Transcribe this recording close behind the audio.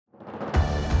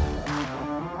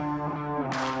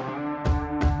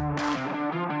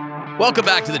Welcome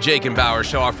back to the Jake and Bauer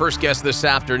Show. Our first guest this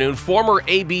afternoon, former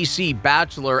ABC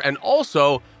Bachelor and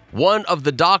also one of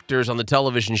the doctors on the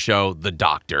television show The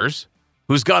Doctors,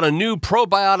 who's got a new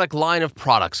probiotic line of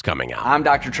products coming out. I'm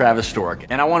Dr. Travis Stork,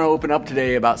 and I want to open up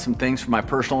today about some things from my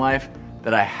personal life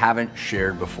that I haven't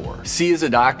shared before. See, as a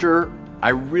doctor, I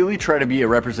really try to be a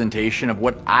representation of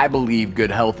what I believe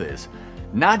good health is.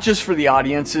 Not just for the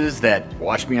audiences that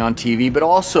watch me on TV, but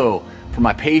also for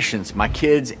my patients, my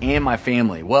kids, and my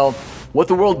family. Well, what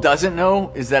the world doesn't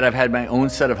know is that I've had my own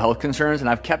set of health concerns, and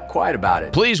I've kept quiet about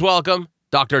it. Please welcome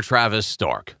Dr. Travis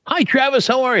Stork. Hi, Travis.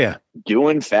 How are you?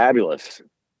 Doing fabulous.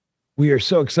 We are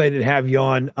so excited to have you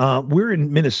on. We're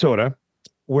in Minnesota.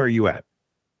 Where are you at?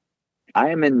 I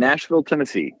am in Nashville,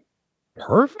 Tennessee.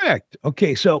 Perfect.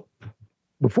 Okay, so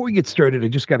before we get started, I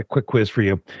just got a quick quiz for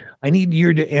you. I need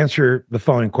you to answer the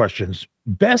following questions.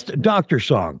 Best doctor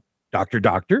song: Doctor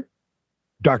Doctor,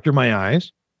 Doctor My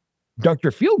Eyes,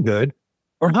 Doctor Feel Good,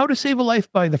 or How to Save a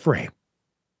Life by The Frame?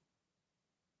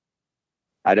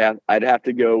 I'd have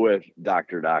to go with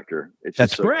Doctor Doctor. It's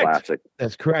That's just so correct. classic.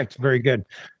 That's correct. Very good.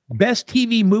 Best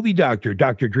TV movie doctor: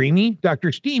 Dr. Dreamy,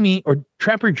 Dr. Steamy, or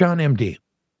Trapper John MD?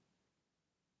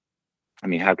 I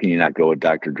mean, how can you not go with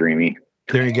Dr. Dreamy?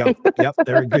 There you go. Yep,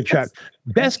 very good shot.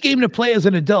 Best game to play as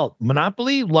an adult: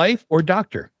 Monopoly, Life, or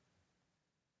Doctor?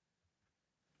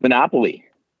 Monopoly.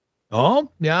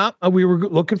 Oh, yeah. We were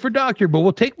looking for Doctor, but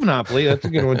we'll take Monopoly. That's a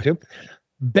good one, too.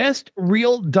 Best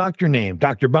real doctor name: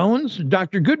 Dr. Bones,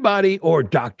 Dr. Goodbody, or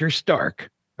Dr. Stark?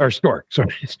 Or Stork.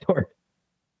 Sorry, Stork.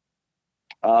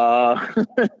 I'll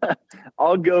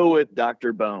go with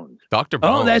Dr. Bones. Dr.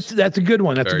 Bones. Oh, that's a good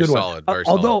one. That's Very a good solid, one. very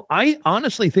Although I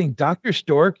honestly think Dr.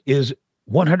 Stork is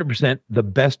 100% the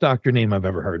best doctor name I've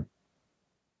ever heard.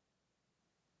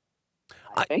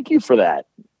 Thank you for that.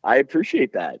 I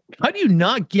appreciate that. How do you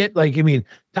not get,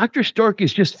 Dr. Stork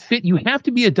is just fit. You have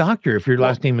to be a doctor if your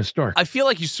last name is Stork. I feel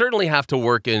like you certainly have to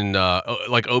work in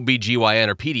like OBGYN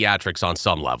or pediatrics on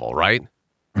some level, right?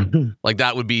 Like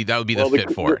that would be the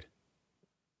fit for it.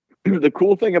 The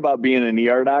cool thing about being an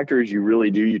ER doctor is you really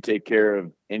do. You take care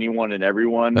of anyone and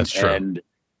everyone. That's true. And,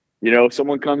 if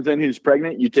someone comes in who's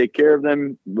pregnant, you take care of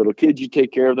them. Little kids, you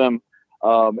take care of them.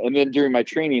 And then during my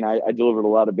training, I delivered a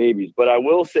lot of babies. But I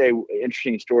will say,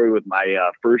 interesting story with my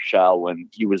first child when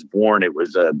he was born. It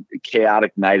was a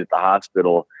chaotic night at the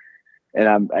hospital. And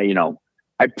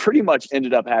I pretty much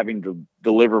ended up having to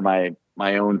deliver my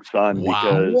own son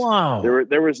because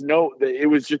there was no, it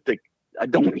was just I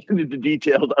don't get into the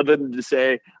details other than to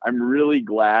say I'm really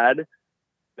glad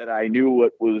that I knew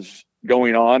what was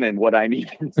going on and what I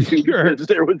needed to do because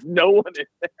there was no one in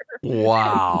there.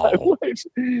 Wow. I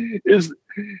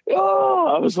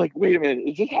was like, wait a minute,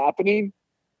 is this happening?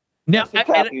 Now,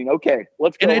 happening. Okay,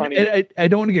 let's go, honey. I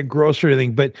don't want to get gross or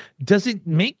anything, but does it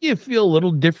make you feel a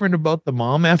little different about the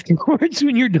mom afterwards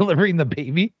when you're delivering the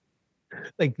baby?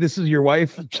 Like, this is your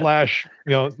wife /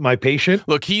 my patient.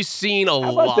 Look, he's seen a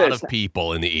lot of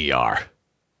people in the ER.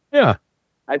 Yeah.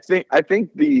 I think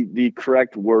the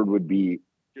correct word would be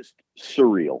just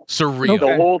surreal. Surreal.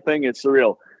 The whole thing is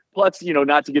surreal. Plus,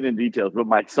 not to get into details, but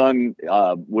my son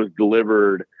was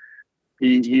delivered.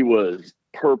 He was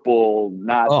purple.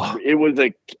 It was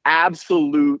like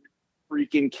absolute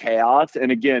freaking chaos.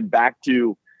 And again, back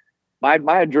to my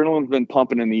adrenaline's been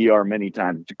pumping in the ER many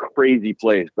times. It's a crazy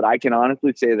place, but I can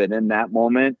honestly say that in that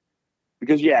moment,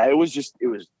 because it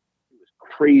was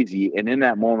crazy. And in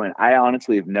that moment, I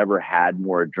honestly have never had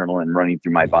more adrenaline running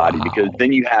through my body because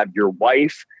then you have your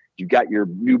wife, you've got your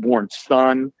newborn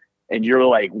son, and you're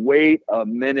like, wait a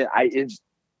minute.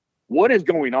 What is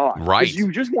going on? Right. 'Cause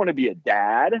you just want to be a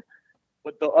dad,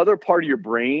 but the other part of your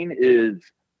brain is,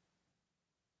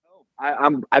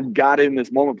 I've got in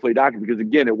this moment to play doctor because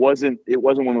again, it wasn't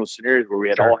one of those scenarios where we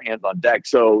had all hands on deck.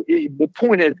 So the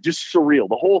point is just surreal,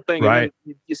 the whole thing. Right.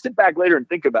 You sit back later and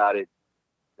think about it.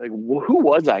 Like, who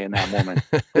was I in that moment?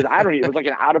 Because it was like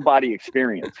an out of body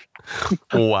experience.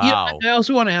 Wow. I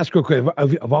also want to ask real quick.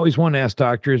 I've always wanted to ask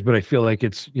doctors, but I feel like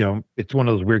it's one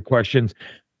of those weird questions.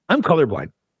 I'm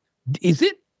colorblind. Is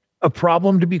it a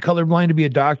problem to be colorblind to be a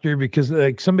doctor? Because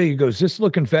like somebody goes, "Does this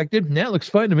look infected?" Yeah, it looks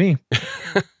fine to me.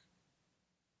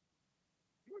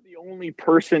 Only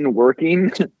person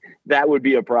working that would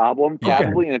be a problem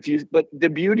probably. And but the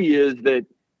beauty is that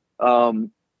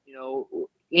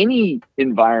any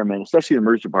environment, especially the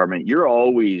emergency department, you're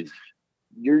always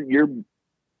you're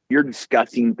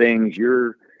discussing things,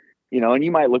 and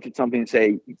you might look at something and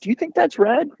say, do you think that's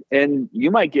red? And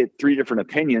you might get 3 different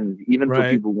opinions even for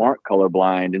people who aren't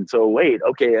colorblind. And so wait,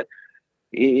 okay,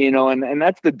 and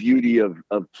that's the beauty of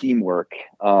teamwork.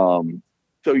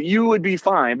 So you would be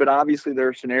fine, but obviously there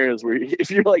are scenarios where if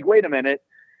you're like, wait a minute,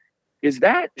 is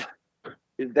that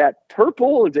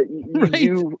purple? Is it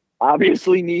you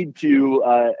obviously need to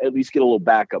at least get a little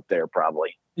backup there,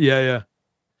 probably. Yeah.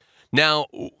 Now,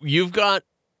 you've got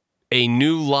a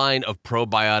new line of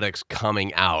probiotics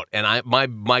coming out, and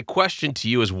my question to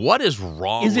you is, what is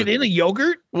wrong? Is it in a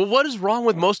yogurt? Well, what is wrong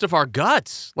with most of our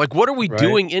guts? Like, what are we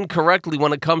doing incorrectly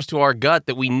when it comes to our gut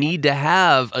that we need to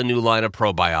have a new line of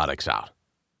probiotics out?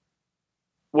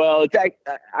 Well,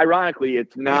 ironically,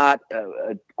 it's not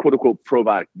a quote-unquote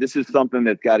probiotic. This is something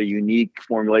that's got a unique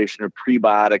formulation of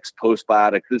prebiotics,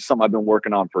 postbiotics. This is something I've been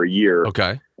working on for a year.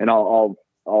 Okay. And I'll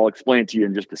explain it to you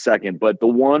in just a second. But the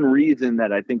one reason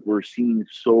that I think we're seeing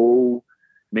so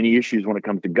many issues when it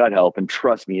comes to gut health, and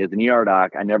trust me, as an ER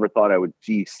doc, I never thought I would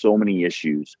see so many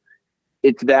issues.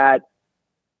 It's that,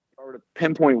 or to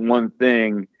pinpoint one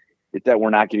thing, it's that we're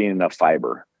not getting enough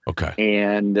fiber. Okay.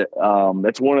 And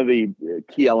that's one of the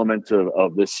key elements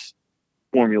of this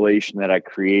formulation that I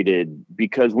created,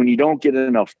 because when you don't get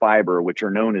enough fiber, which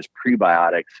are known as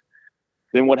prebiotics,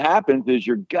 then what happens is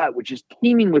your gut, which is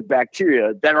teeming with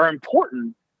bacteria that are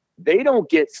important, they don't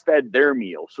get fed their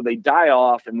meal. So they die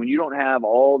off. And when you don't have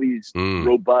all these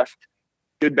robust,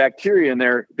 good bacteria in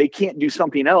there, they can't do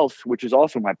something else, which is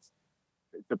also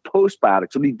the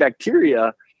postbiotic. So these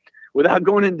bacteria, without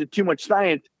going into too much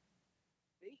science,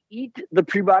 they eat the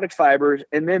prebiotic fibers,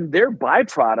 and then their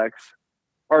byproducts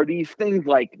are these things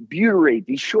like butyrate,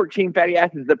 these short chain fatty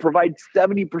acids that provide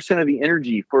 70% of the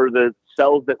energy for the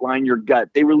cells that line your gut.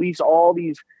 They release all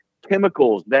these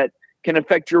chemicals that can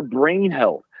affect your brain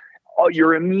health,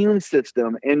 your immune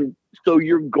system. And so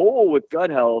your goal with gut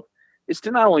health is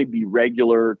to not only be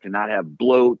regular, to not have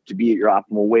bloat, to be at your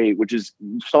optimal weight, which is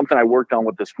something I worked on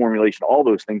with this formulation, all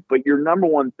those things. But your number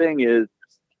one thing is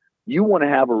you want to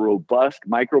have a robust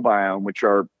microbiome, which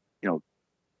are,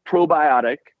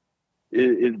 probiotic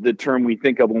is the term we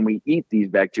think of when we eat these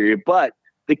bacteria. But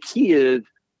the key is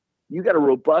you got a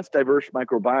robust, diverse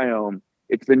microbiome.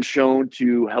 It's been shown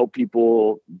to help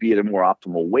people be at a more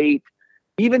optimal weight.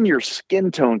 Even your skin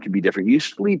tone can be different. You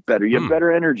sleep better. You have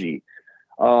better energy.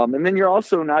 And then you're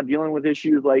also not dealing with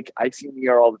issues like I see in the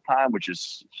ER all the time, which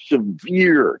is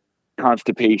severe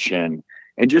constipation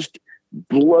and just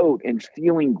bloat and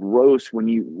feeling gross when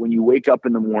you wake up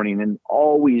in the morning, and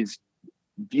always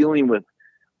dealing with,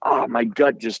 my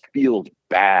gut just feels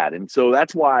bad. And so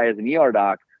that's why, as an ER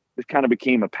doc, this kind of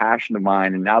became a passion of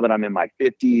mine. And now that I'm in my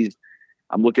 50s,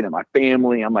 I'm looking at my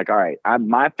family. I'm like, all right,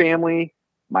 my family,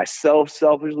 myself,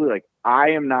 selfishly, like,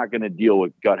 I am not going to deal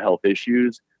with gut health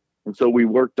issues. And so we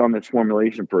worked on this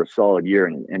formulation for a solid year,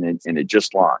 and it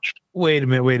just launched. Wait a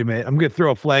minute. I'm going to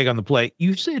throw a flag on the play.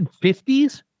 You said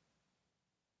 50s?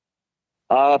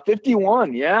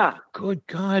 51, yeah. Good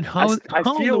God. I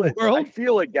feel in the world? I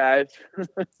feel it, guys.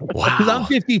 Wow. Because I'm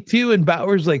 52 and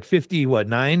Bauer's like 50, what,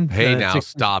 9? Hey, now 6?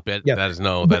 stop it. Yeah.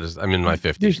 I'm in my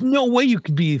 50s. There's no way you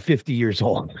could be 50 years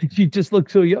old. You just look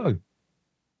so young.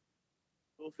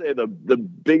 I'll say the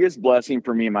biggest blessing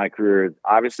for me in my career is,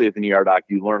 obviously, as an ER doc,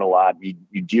 you learn a lot.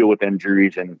 You deal with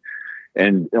injuries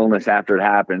and illness after it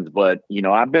happens. But,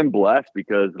 I've been blessed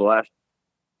because the last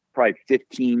probably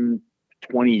 15,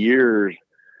 20 years,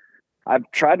 I've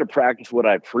tried to practice what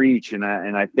I preach. And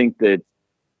I think that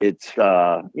it's,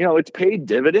 it's paid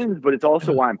dividends, but it's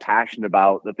also why I'm passionate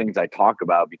about the things I talk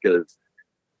about, because,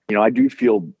 I do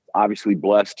feel obviously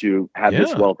blessed to have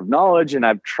this wealth of knowledge, and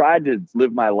I've tried to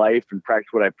live my life and practice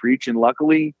what I preach. And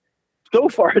luckily, so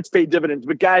far, it's paid dividends.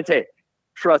 But guys, hey,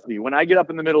 trust me, when I get up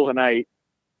in the middle of the night,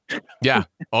 yeah,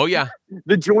 oh yeah,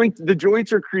 the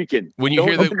joints are creaking. When you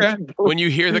hear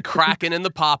the cracking and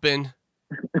the popping.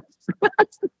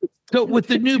 So with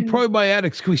the new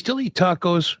probiotics, can we still eat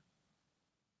tacos?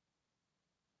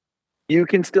 You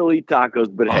can still eat tacos,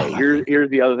 but hey, here's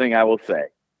the other thing I will say.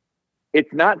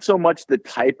 It's not so much the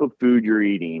type of food you're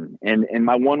eating. And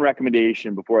my one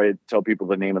recommendation before I tell people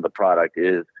the name of the product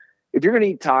is, if you're going to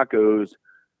eat tacos,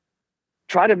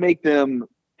 try to make them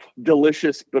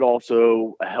delicious, but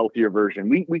also a healthier version.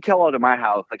 We call it at my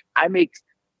house, like, I make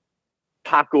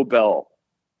Taco Bell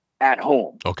at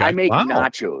home. Okay. I make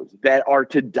nachos that are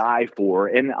to die for.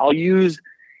 And I'll use,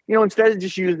 instead of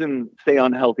just using, say,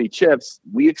 unhealthy chips,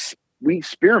 we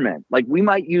experiment. Like, we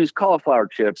might use cauliflower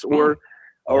chips or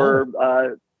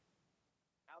now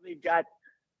they've got,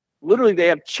 literally they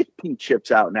have chickpea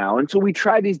chips out now. And so we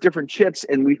try these different chips,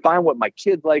 and we find what my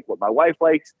kids like, what my wife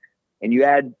likes. And you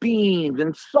add beans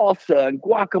and salsa and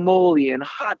guacamole and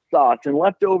hot sauce and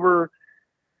leftover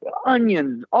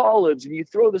onions, olives, and you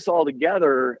throw this all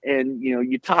together, and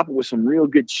you top it with some real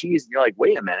good cheese, and you're like,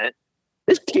 wait a minute,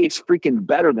 this tastes freaking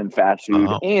better than fast food,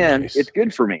 and nice. It's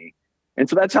good for me. And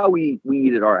so that's how we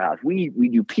eat at our house. We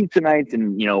do pizza nights,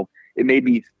 and It may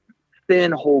be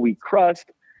thin whole wheat crust.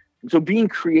 And so being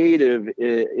creative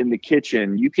in the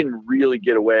kitchen, you can really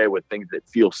get away with things that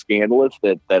feel scandalous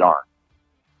that aren't.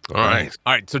 All right.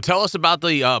 So tell us about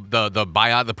the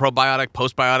probiotic,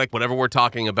 postbiotic, whatever we're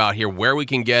talking about here, where we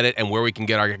can get it and where we can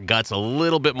get our guts a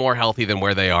little bit more healthy than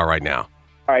where they are right now.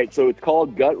 All right. So it's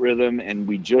called Gut Rhythm, and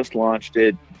we just launched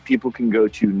it. People can go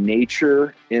to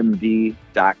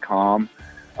naturemd.com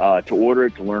to order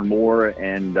it, to learn more,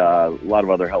 and a lot of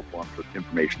other helpful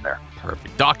information there.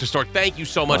 Perfect. Dr. Stork, thank you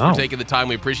so much for taking the time.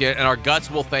 We appreciate it. And our guts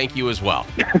will thank you as well.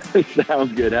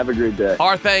 Sounds good. Have a great day.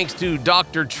 Our thanks to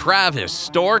Dr. Travis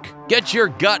Stork. Get your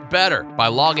gut better by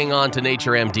logging on to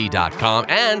naturemd.com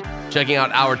and checking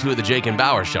out Hour 2 of the Jake and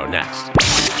Bauer Show next.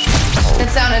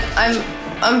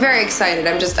 I'm very excited.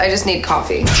 I just need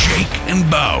coffee. Jake and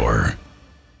Bauer.